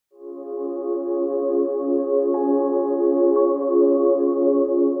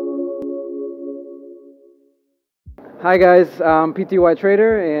Hi guys, I'm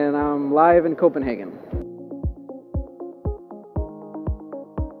PTYtrader and I'm live in Copenhagen.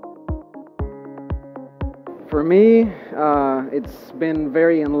 For me, it's been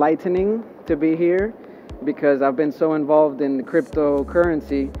very enlightening to be here because I've been so involved in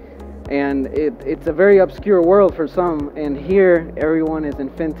cryptocurrency, and it's a very obscure world for some, and here everyone is in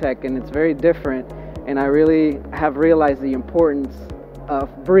FinTech and it's very different, and I really have realized the importance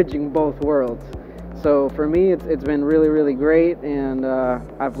of bridging both worlds. So for me, it's been really great, and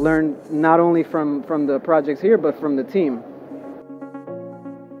I've learned not only from the projects here, but from the team.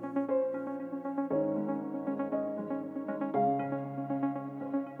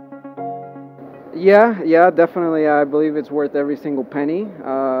 Yeah, definitely. I believe it's worth every single penny.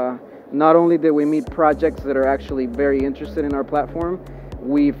 Not only did we meet projects that are actually very interested in our platform,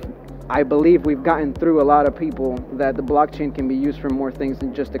 I believe we've gotten through a lot of people that the blockchain can be used for more things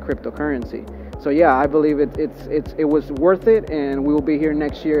than just a cryptocurrency. So yeah, I believe it was worth it, and we will be here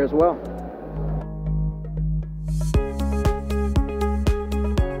next year as well.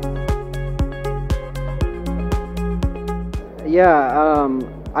 Yeah,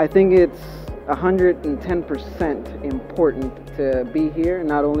 I think it's 110% important to be here,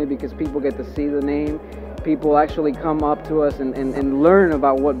 not only because people get to see the name, people actually come up to us and learn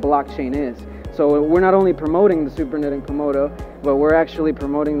about what blockchain is. So we're not only promoting the SuperNET and Komodo, but we're actually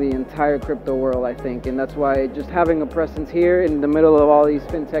promoting the entire crypto world, I think. And that's why just having a presence here in the middle of all these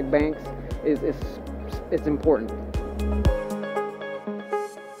FinTech banks it's important.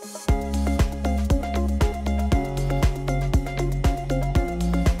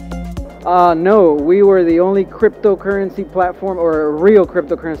 No, we were the only cryptocurrency platform, or a real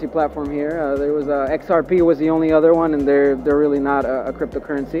cryptocurrency platform here. There was XRP was the only other one, and they're really not a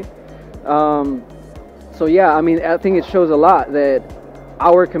cryptocurrency. So yeah, I mean, I think it shows a lot that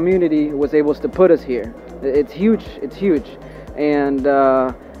our community was able to put us here. It's huge, and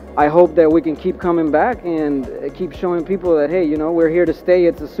I hope that we can keep coming back and keep showing people that, hey, you know, we're here to stay.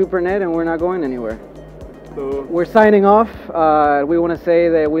 It's a SuperNet, and we're not going anywhere. So we're signing off. We want to say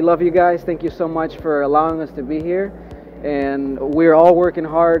that we love you guys. Thank you so much for allowing us to be here, and we're all working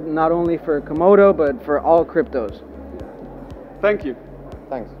hard, not only for Komodo, but for all cryptos. Thank you.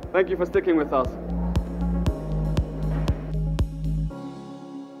 Thanks. Thank you for sticking with us.